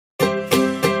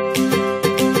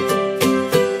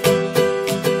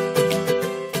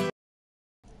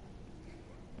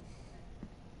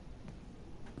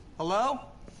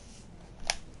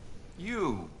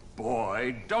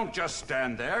Don't just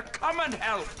stand there. Come and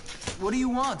help. What do you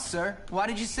want, sir? Why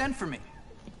did you send for me?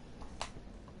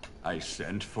 I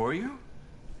sent for you?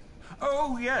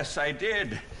 Oh, yes, I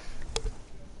did.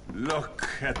 Look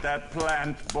at that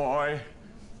plant, boy.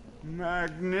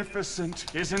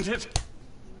 Magnificent, isn't it?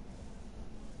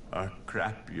 A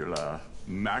crapula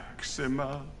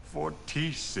maxima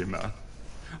fortissima.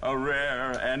 A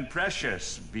rare and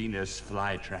precious Venus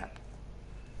flytrap.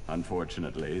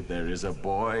 Unfortunately, there is a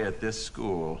boy at this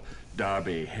school,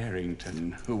 Darby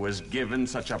Harrington, who was given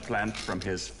such a plant from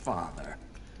his father.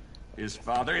 His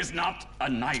father is not a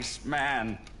nice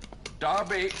man.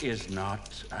 Darby is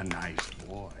not a nice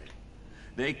boy.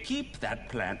 They keep that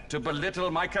plant to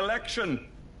belittle my collection.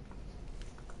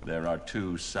 There are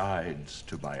two sides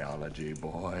to biology,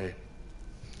 boy.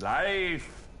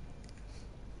 Life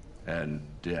and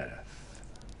death.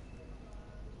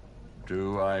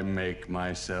 Do I make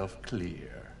myself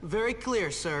clear? Very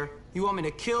clear, sir. You want me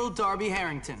to kill Darby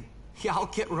Harrington? Yeah, I'll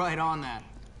get right on that.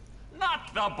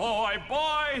 Not the boy,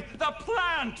 boy! The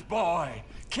plant, boy!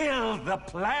 Kill the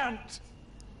plant!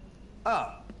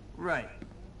 Oh, right.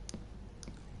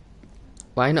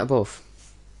 Why not both?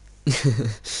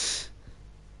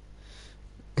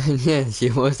 Yeah,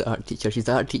 she was the art teacher. She's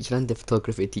the art teacher and the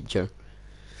photography teacher.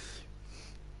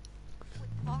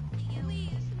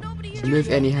 Remove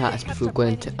any hats before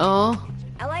going to... Oh!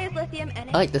 I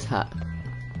like this hat.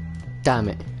 Damn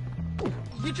it.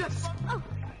 You just...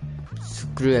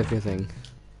 Screw everything.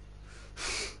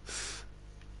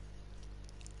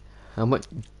 I want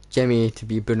Jimmy to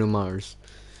be Bruno Mars.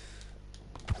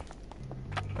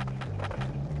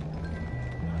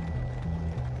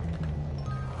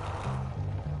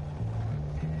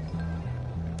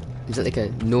 Is it like a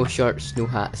no shirts, no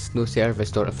hats, no service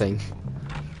sort of thing?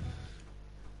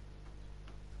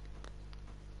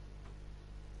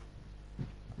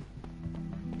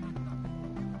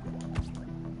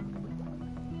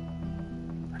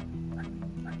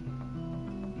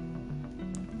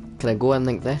 Can I go in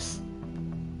like this?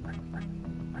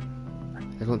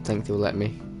 I don't think they'll let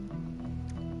me.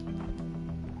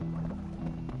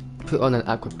 Put on an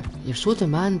aqua... You're so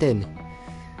demanding!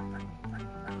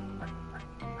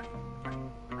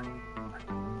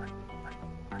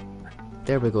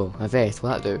 There we go, a vest,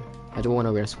 will that do? I don't want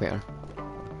to wear a sweater.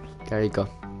 There you go.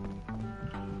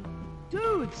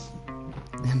 Dudes!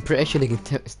 I'm pretty sure they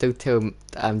can still tell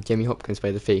I'm Jimmy Hopkins by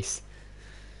the face.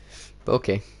 But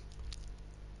okay.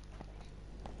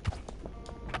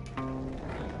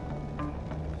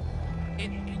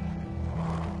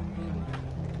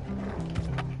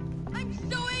 I'm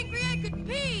so angry I could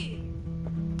pee!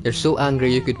 You're so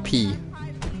angry you could pee.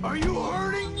 Are you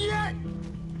hurting yet?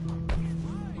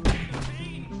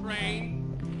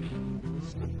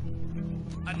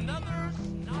 Another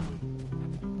snot.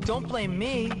 Don't blame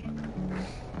me.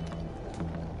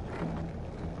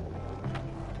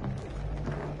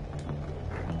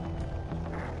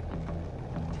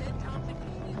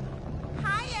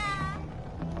 Hiya!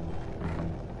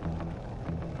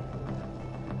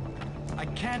 I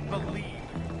can't believe.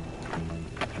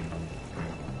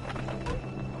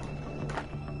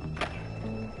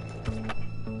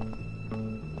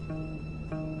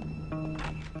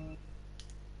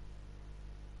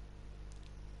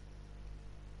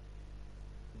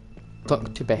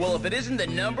 Talk to Beth. Well, if it isn't the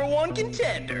 #1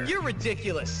 contender. You're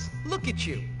ridiculous. Look at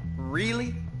you.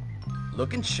 Really?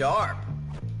 Looking sharp.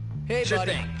 Hey, Sure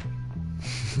buddy. thing.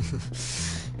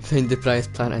 Find the prize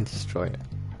plant and destroy it.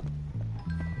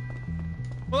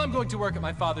 Well, I'm going to work at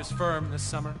my father's firm this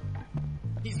summer.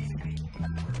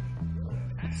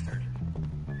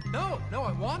 No,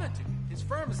 I wanted to. His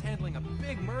firm is handling a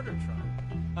big murder trial.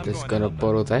 I'm Just going gonna to help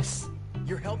borrow this.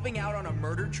 You're helping out on a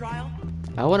murder trial?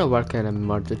 I wanna work in a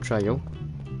murder trial.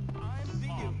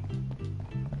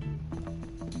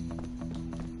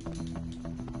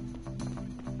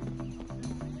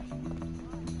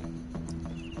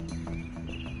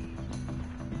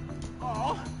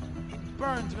 Oh, it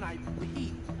burns when I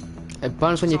pee. It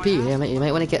burns when you pee. You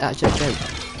might want to get that checked out.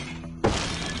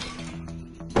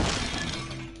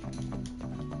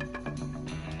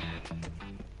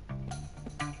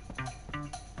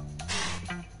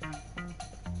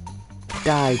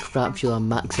 Die, Crapula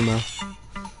Maxima.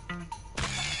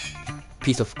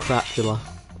 Piece of crapula.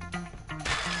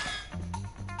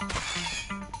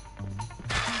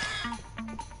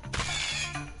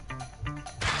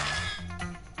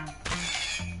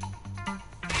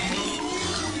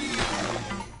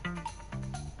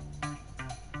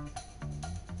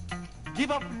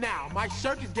 Give up now. My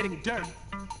shirt is getting dirty.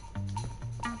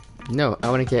 No, I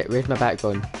want to get. Where's my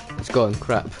backbone? It's gone.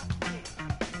 Crap.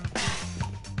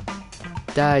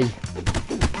 Die.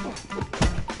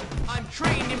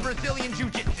 Brazilian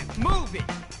Jiu-Jitsu. Move it.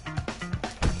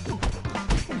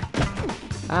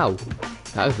 Ow.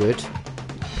 That was rude.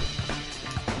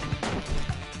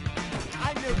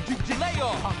 I know Jiu-Jitsu. Lay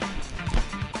off.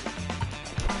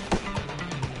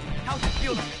 How's it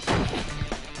feel?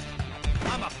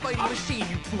 I'm a fighting machine,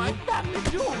 you fool. My family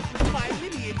jewels, my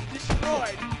lineage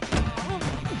destroyed.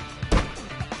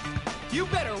 You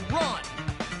better run.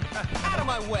 Out of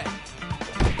my way.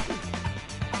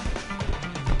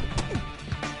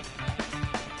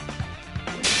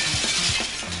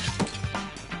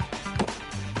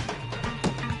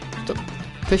 Stop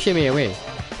pushing me away.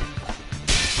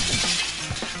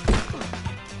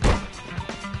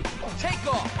 Take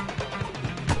off.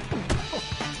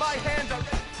 My hands are...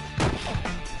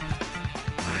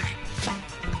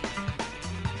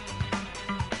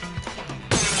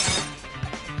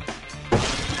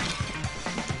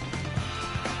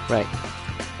 Right.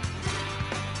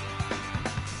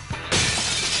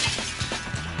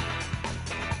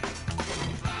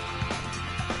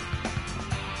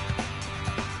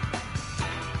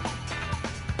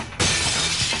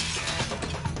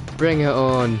 Bring it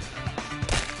on.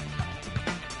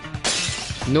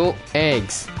 No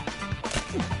eggs.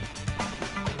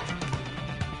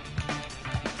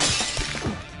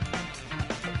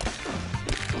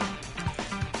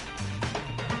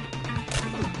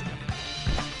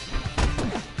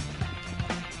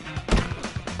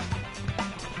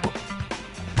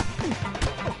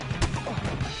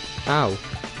 Ow.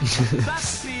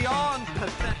 That's beyond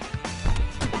pathetic.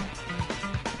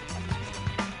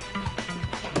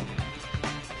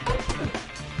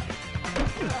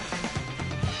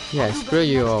 Yeah, screw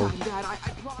you all.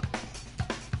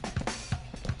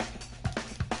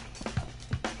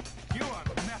 You are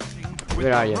messing with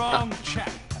Where are the you? wrong chap.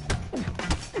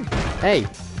 Hey!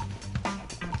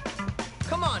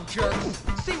 Come on, jerks.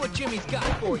 See what Jimmy's got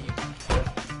for you.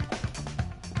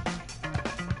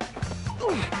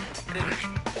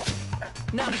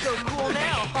 Not so cool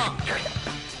now, huh?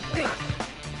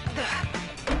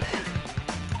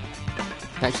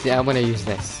 Actually, I want to use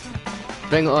this.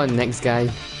 Bring it on, next guy.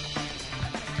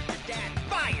 Dad,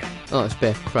 fire! Oh, it's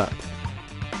Beth. Crap.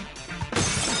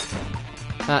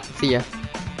 Ah, see ya.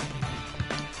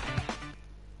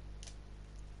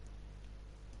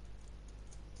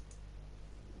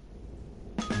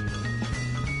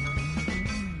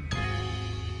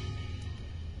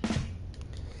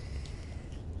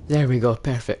 There we go,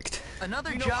 perfect.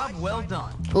 Another job well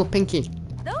done. Oh, Pinky.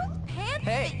 Those pants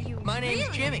Hey, fit you my name's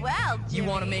really Jimmy. well, You Jimmy.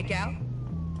 want to make out?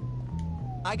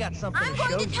 I got something I'm to show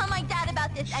going to you. tell my dad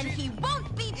about this, and he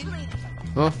won't be pleased.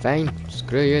 Oh, fine.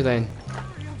 Screw you then.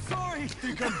 Sorry.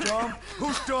 Think I'm dumb?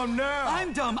 Who's dumb now?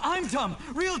 I'm dumb.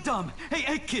 Real dumb.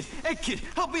 Hey, kid,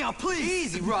 help me out, please.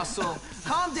 Easy, Russell.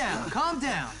 Calm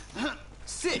down.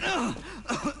 Sit.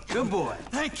 Good boy.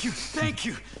 Thank you.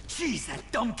 Jeez, that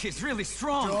dumb kid's really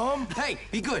strong. Dumb? Hey,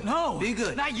 be good. No, Be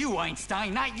good. Not you,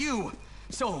 Einstein, not you.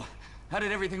 So, how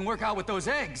did everything work out with those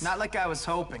eggs? Not like I was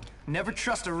hoping. Never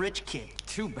trust a rich kid.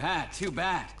 Too bad.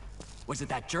 Was it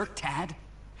that jerk, Tad?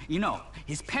 You know,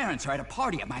 his parents are at a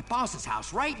party at my boss's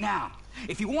house right now.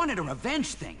 If you wanted a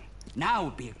revenge thing, now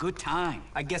would be a good time.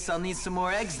 I guess I'll need some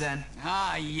more eggs then.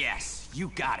 Ah, yes,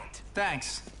 you got it.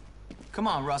 Thanks. Come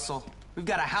on, Russell. We've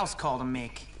got a house call to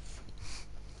make.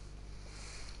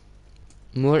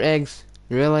 More eggs?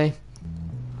 Really?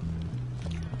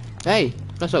 Hey,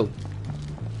 Russell.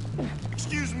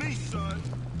 Excuse me, son.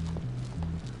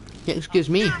 Yeah, excuse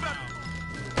me.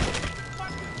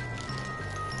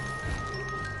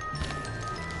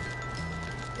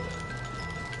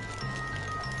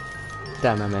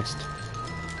 Damn, I missed.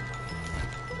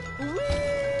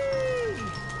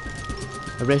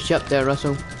 I raised you up there,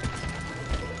 Russell.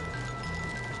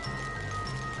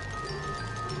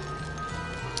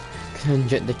 Can't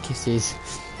get the kisses.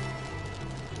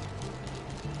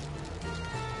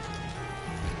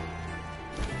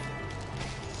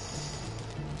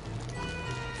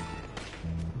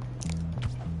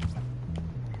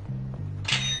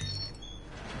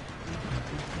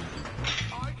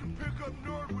 I can pick up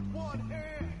Nerd with one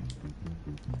hand.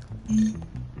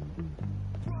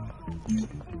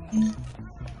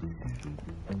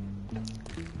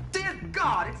 Dear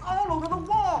God, it's all over the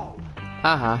wall!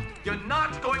 Haha. You're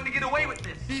not going to get away with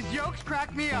this! These yolks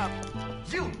crack me up.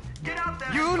 You, get out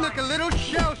there! You look a little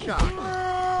shell-shocked.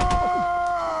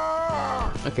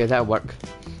 Okay, that'll work.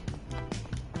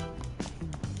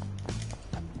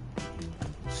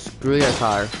 Screw your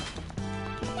car.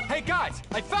 Hey guys,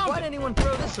 I found Why'd it. anyone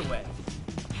throw this away?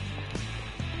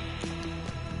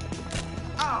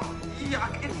 Oh,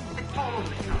 yuck. It's all over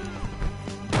the shop.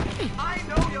 I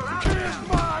know you're out there.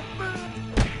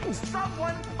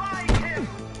 Someone find him!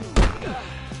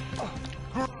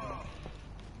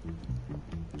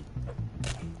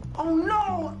 Oh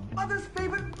no! Mother's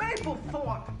favorite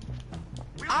Maplethorpe!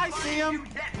 I see him!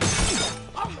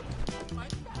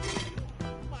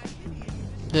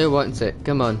 Who wants it?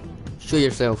 Come on, show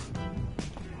yourself.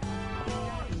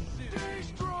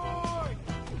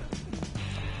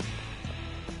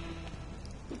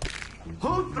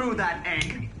 Who threw that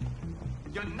egg?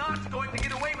 You're not going to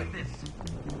get away with this.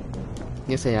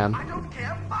 Yes, I am. I don't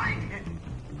care. Find him.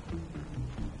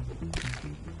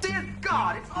 Dear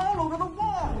God, it's all over the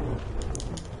wall.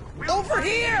 Over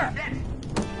here.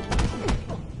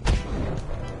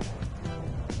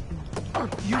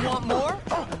 You want more?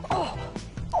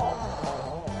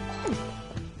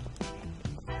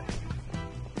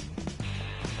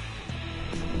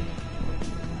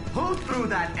 Who threw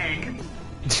that egg?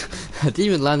 I didn't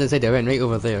even land inside, I went right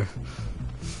over there.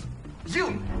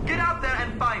 You, get out there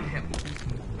and find him.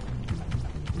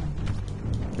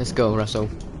 Let's go, Russell.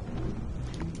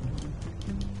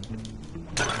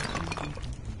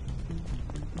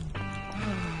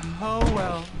 Oh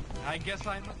well, I guess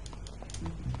I'm...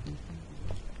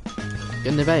 Get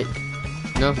in the bike.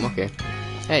 No? Okay.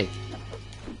 Hey.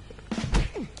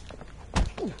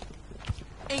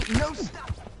 Ain't no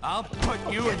stop. I'll put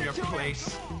you in your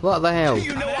place. What the hell?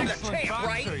 You know I'm the champ,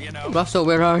 right? You know. Russell,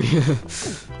 where are you?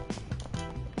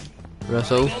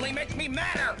 Russell? Only makes me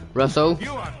madder. Russell?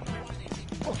 You are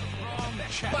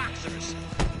boxers.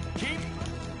 Keep.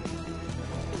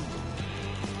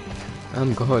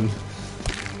 I'm gone.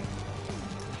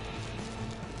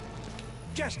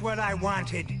 Just what I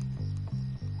wanted.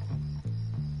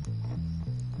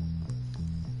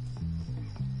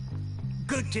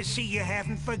 Good to see you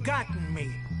haven't forgotten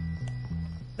me.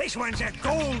 This one's a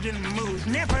golden move,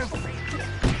 never...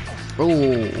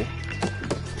 Oh.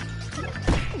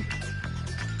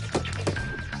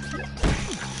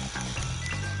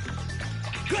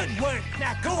 Good work.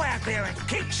 Now go out there and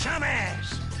kick some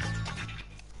ass.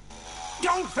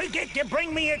 Don't forget to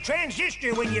bring me a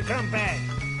transistor when you come back.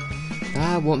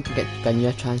 I won't forget to bring you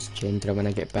a transgender when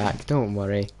I get back, don't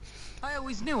worry. I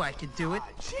always knew I could do it.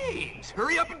 James,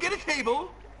 hurry up and get a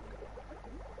table.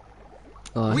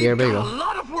 Oh, here we We've go. got a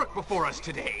lot of work before us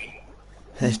today.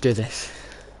 Let's do this.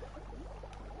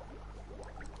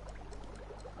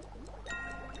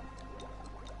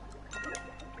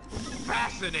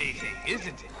 Fascinating,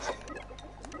 isn't it?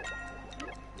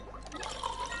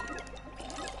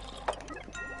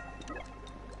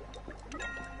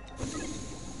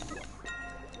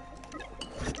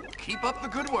 Keep up the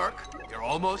good work. You're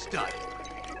almost done.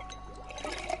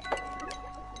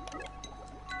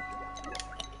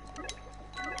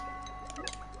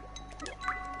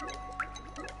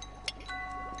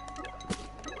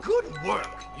 Good work.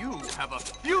 You have a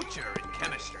future in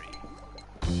chemistry.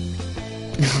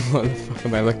 What the fuck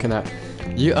am I looking at?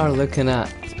 You are looking at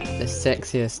the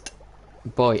sexiest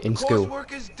boy in school.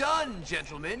 Coursework is done,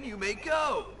 gentlemen. You may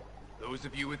go. Those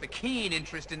of you with a keen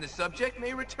interest in the subject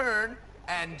may return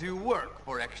and do work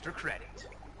for extra credit.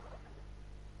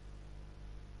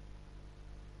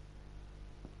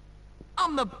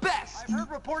 I'm the best! I've heard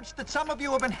reports that some of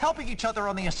you have been helping each other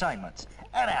on the assignments.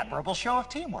 An admirable show of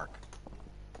teamwork.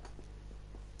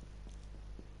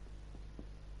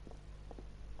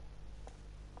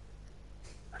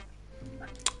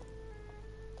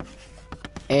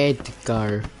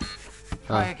 Edgar.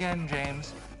 Try again,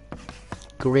 James.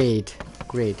 Grade.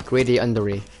 Grady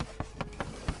Underray.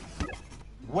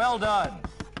 Well done.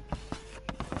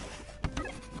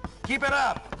 Keep it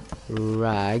up.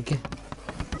 Rag.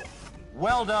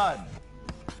 Well done.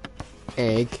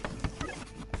 Egg.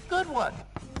 Good one.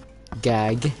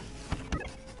 Gag.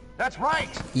 That's right.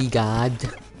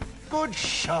 Egad. Good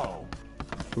show.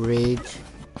 Rage.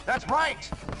 That's right.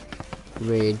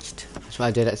 Raged. That's what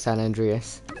I did at San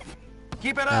Andreas.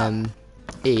 Keep it up.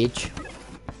 Age.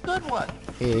 Good one.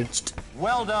 Aged.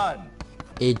 Well done.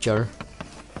 Ager.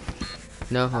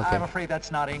 No? Okay. I'm afraid that's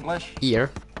not English.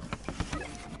 Ear.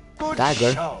 Good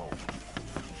Dagger. show.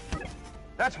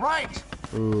 That's right.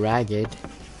 Ragged.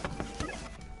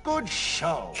 Good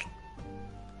show.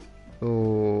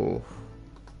 Oh.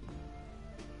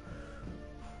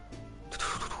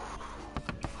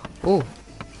 Oh.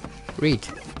 Read.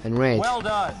 And red. Well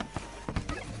done.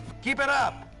 Keep it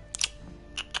up.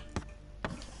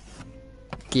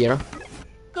 Gear.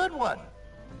 Good one.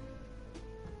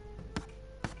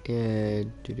 Age.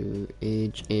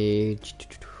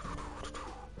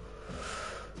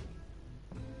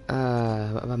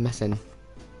 What am I missing?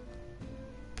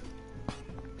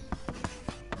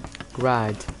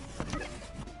 Grad.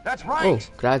 That's right. Oh,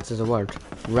 grad's is a word.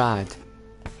 Rad.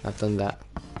 I've done that.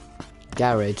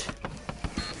 garage.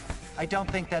 I don't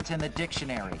think that's in the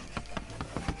dictionary.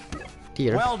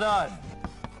 Deer. Well done.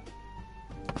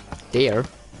 Deer.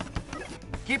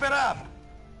 Keep it up.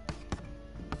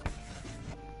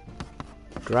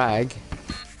 Drag.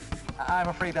 I'm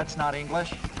afraid that's not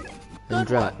English. And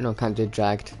drag. No, can't do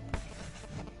dragged.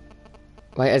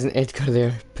 Why isn't Edgar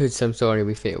there? Poots, I'm sorry,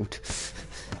 we failed.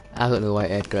 I don't know why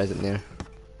Edgar isn't there.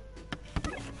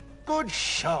 Good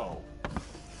show.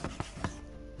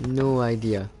 No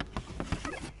idea.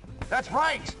 That's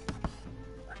right.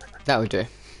 That would do.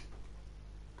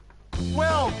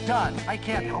 Well done. I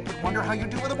can't help but wonder how you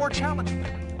do with a more challenging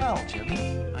thing. Well,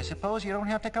 Jimmy, I suppose you don't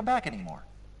have to come back anymore.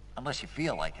 Unless you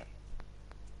feel like it.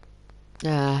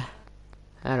 I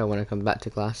don't want to come back to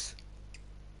class.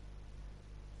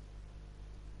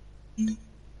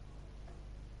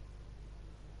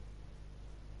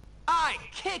 I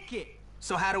kick it!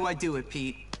 So how do I do it,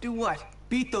 Pete? Do what?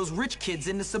 Beat those rich kids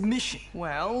into submission.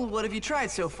 Well, what have you tried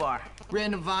so far?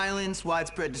 Random violence,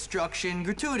 widespread destruction,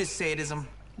 gratuitous sadism.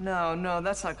 No,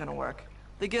 that's not gonna work.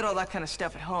 They get all that kind of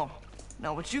stuff at home.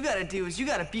 No, what you gotta do is you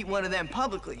gotta beat one of them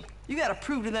publicly. You gotta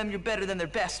prove to them you're better than their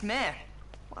best man.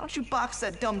 Why don't you box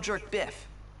that dumb jerk Biff?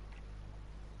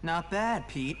 Not bad,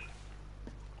 Pete.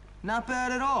 Not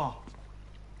bad at all.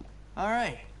 All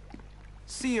right.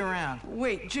 See you around.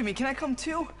 Wait, Jimmy, can I come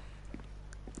too?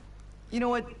 You know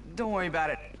what? Don't worry about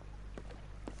it.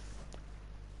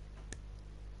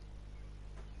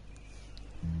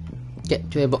 Get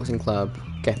to a boxing club.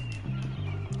 Okay.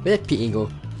 Where did Petey go?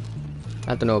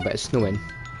 I don't know, but it's snowing.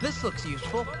 This looks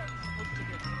useful.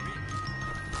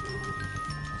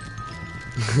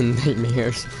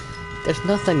 Nightmares. There's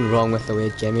nothing wrong with the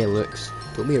way Jimmy looks.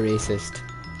 Don't be racist.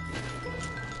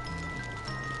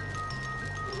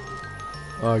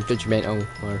 Or judgmental,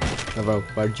 or whatever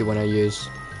word you want to use.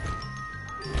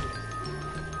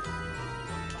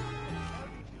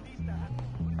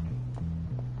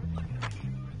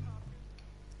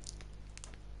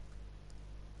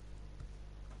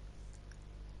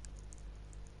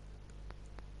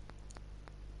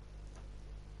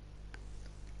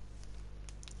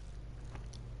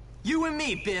 You and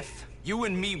me, Biff. You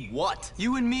and me what?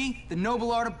 You and me, the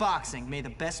noble art of boxing. May the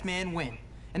best man win.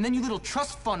 And then you little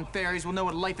trust fund fairies will know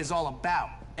what life is all about.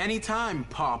 Anytime,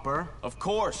 pauper. Of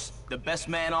course. The best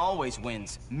man always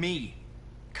wins. Me.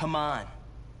 Come on.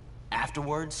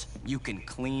 Afterwards, you can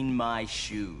clean my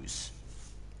shoes.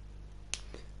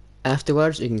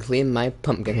 Afterwards, you can claim my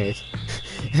pumpkin head.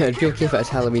 It'd be okay if it's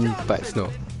Halloween, but it's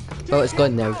not. Well, it's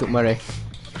gone now, don't worry.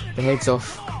 The head's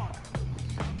off.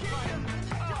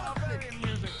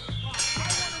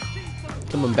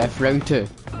 Come on, Biff, round two.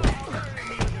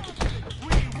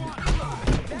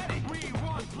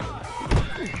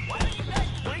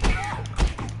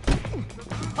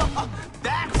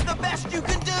 That's the best you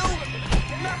can do?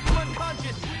 Knock him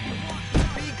unconscious.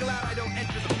 Be glad I don't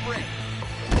enter the fray.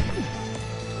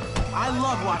 I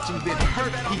love watching Biff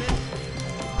hurt people.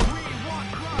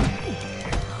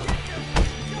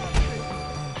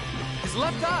 His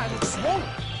left eye looks swollen.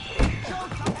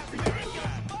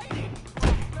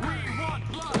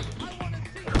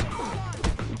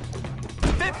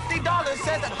 $50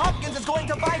 says that Hopkins is going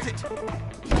to bite it.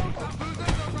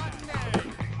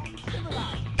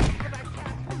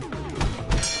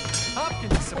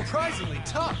 Hopkins is surprisingly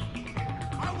tough.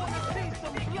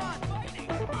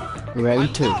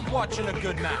 Round two. I love watching a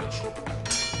good match.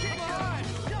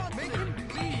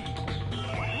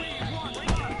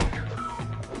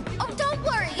 Oh, don't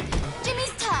worry.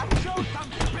 Jimmy's tough.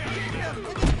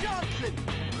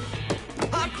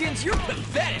 Hopkins, you're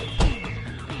pathetic.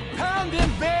 Pound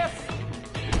him, Biff.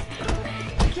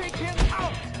 Take him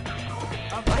out.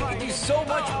 I can do so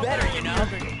much better, you know.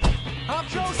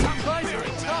 Hopkins is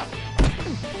surprisingly tough.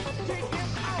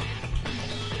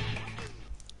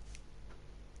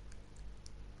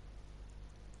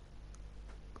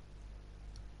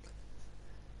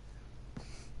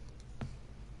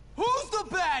 Who's the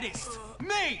baddest?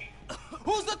 Me.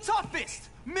 Who's the toughest?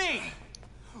 Me.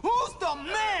 Who's the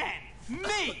man?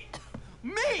 Me.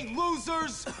 Me,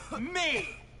 losers. Me.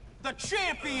 The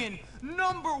champion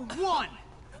 #1.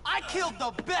 I killed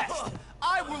the best.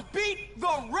 I will beat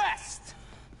the rest.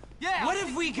 Yeah. What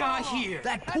have we got here?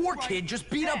 That poor kid just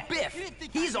beat up Biff.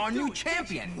 He's our new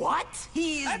champion. What?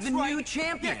 He's That's the right. new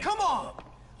champion. Yeah, come on.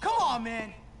 Come on,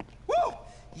 man. Woo!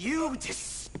 You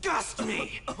disgust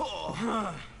me.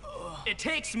 It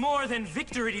takes more than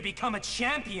victory to become a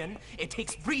champion. It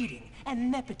takes breeding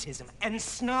and nepotism and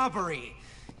snobbery.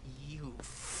 You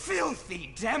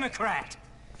filthy Democrat.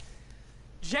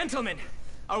 Gentlemen,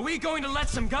 are we going to let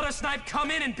some gutter snipe come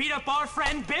in and beat up our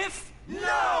friend Biff?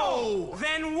 No!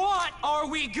 Then what are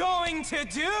we going to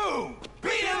do?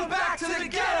 Beat him back to the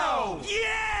ghetto!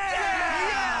 Yeah!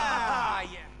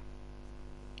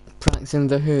 Pranks in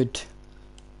the hood.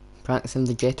 Pranks in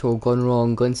the ghetto, gone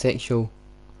wrong, gone sexual.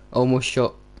 Almost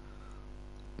shot.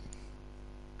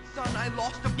 Son, I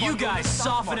lost a You guys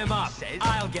soften him up.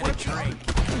 I'll get a drink.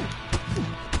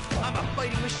 I'm a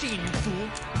fighting machine, you fool.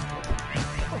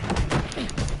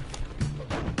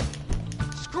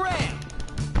 Scram!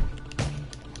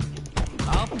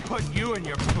 I'll put you in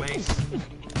your place.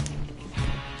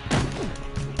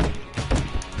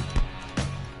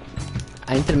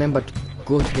 I need to remember to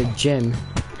go to the gym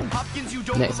Hopkins, you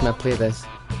don't next time I play this.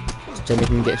 To make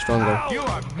me get stronger. You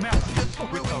are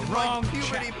messing with the wrong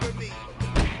puberty for me.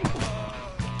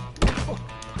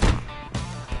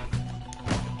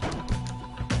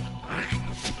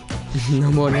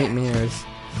 No more nightmares.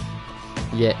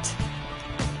 Yet.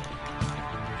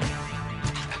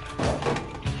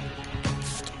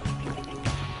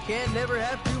 Can't never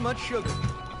have too much sugar.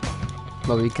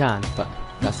 Well, we can, but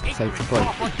that's besides the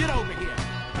point. Get over here.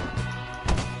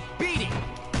 Beat it.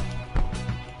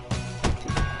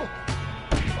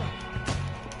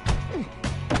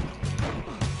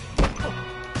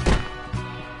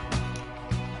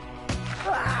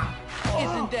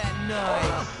 Isn't that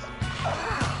nice?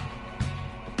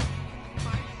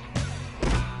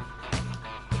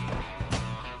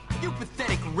 You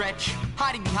pathetic wretch,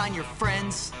 hiding behind your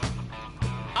friends.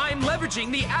 I'm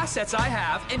leveraging the assets I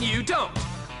have, and you don't.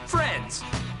 Friends.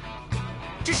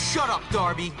 Just shut up,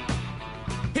 Darby.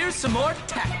 Here's some more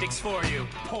tactics for you,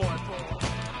 poor boy.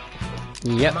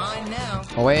 Yep. Mine now.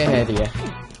 Way ahead of you.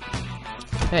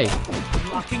 Hey.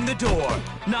 Locking the door.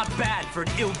 Not bad for an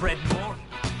ill-bred moron.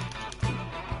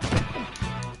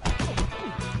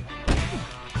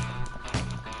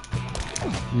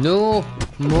 No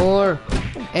more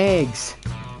eggs.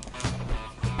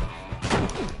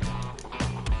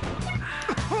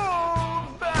 Oh,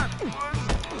 that was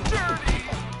dirty.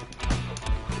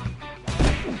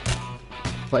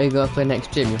 What are you gonna play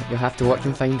next, Jim? You'll have to watch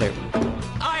and find out.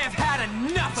 I have had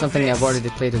enough Something of this. I've already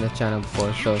played on the channel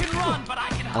before, so You can run, but I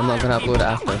can I'm not gonna hire upload it people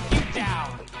after. to hunt you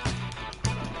down.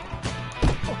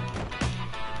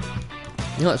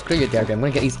 You know what, screw you, Derby. I'm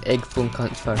gonna get these egg phone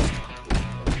cunts first.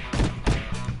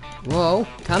 Whoa,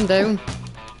 calm down.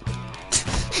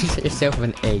 You set yourself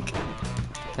an egg.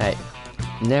 Right,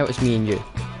 now it's me and you.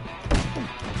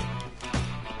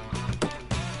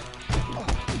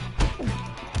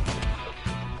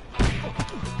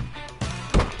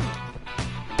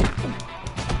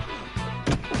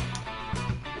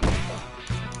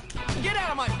 Get out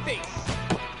of my face.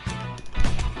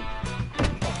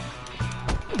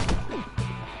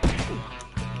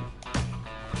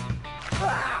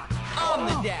 I'm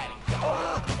the daddy.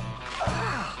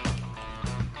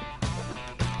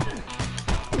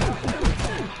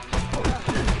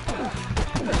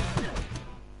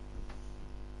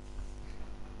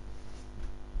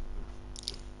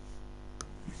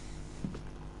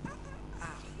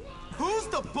 Who's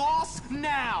the boss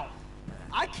now?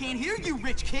 I can't hear you,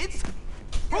 rich kids.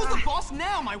 Who's the boss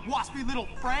now, my waspy little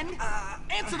friend?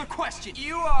 Answer the question.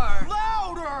 You are...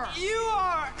 Louder! You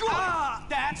are... Good!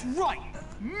 That's right!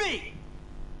 Me!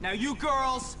 Now you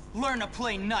girls, learn to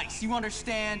play nice, you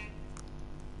understand?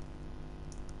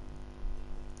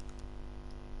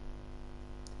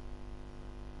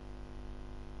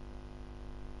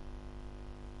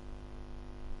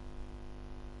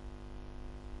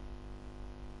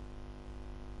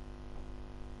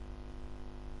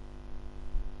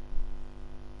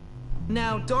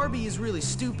 Now, Darby is really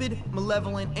stupid,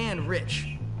 malevolent, and rich.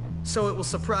 So it will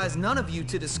surprise none of you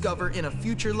to discover in a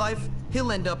future life,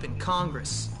 he'll end up in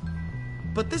Congress.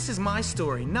 But this is my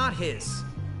story, not his.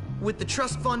 With the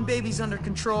trust fund babies under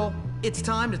control, it's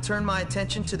time to turn my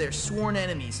attention to their sworn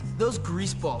enemies, those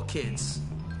greaseball kids.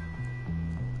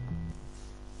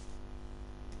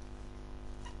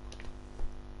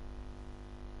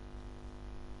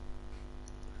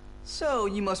 So,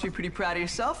 you must be pretty proud of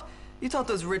yourself. You taught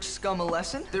those rich scum a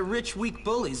lesson. They're rich, weak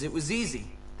bullies. It was easy.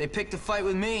 They picked a fight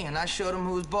with me, and I showed them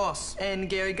who was boss. And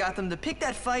Gary got them to pick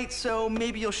that fight, so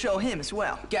maybe you'll show him as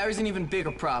well. Gary's an even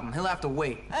bigger problem. He'll have to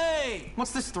wait. Hey!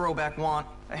 What's this throwback want?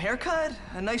 A haircut?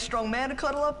 A nice strong man to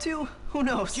cuddle up to? Who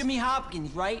knows? Jimmy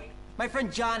Hopkins, right? My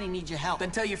friend Johnny needs your help. Then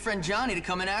tell your friend Johnny to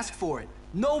come and ask for it.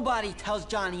 Nobody tells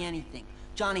Johnny anything.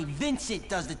 Johnny Vincent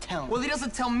does the telling. Well, he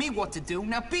doesn't tell me what to do.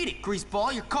 Now beat it,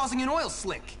 greaseball. You're causing an oil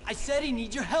slick. I said he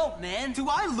needs your help, man. Do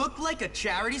I look like a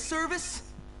charity service?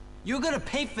 You're gonna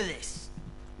pay for this.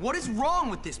 What is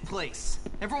wrong with this place?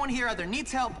 Everyone here either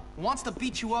needs help, wants to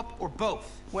beat you up, or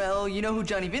both. Well, you know who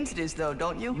Johnny Vincent is, though,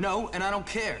 don't you? No, and I don't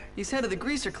care. He's head of the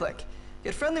Greaser Clique.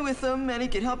 Get friendly with him, and he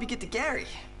can help you get to Gary.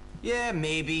 Yeah,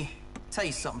 maybe. Tell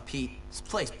you something, Pete. This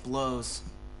place blows.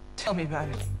 Tell me about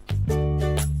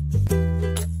it.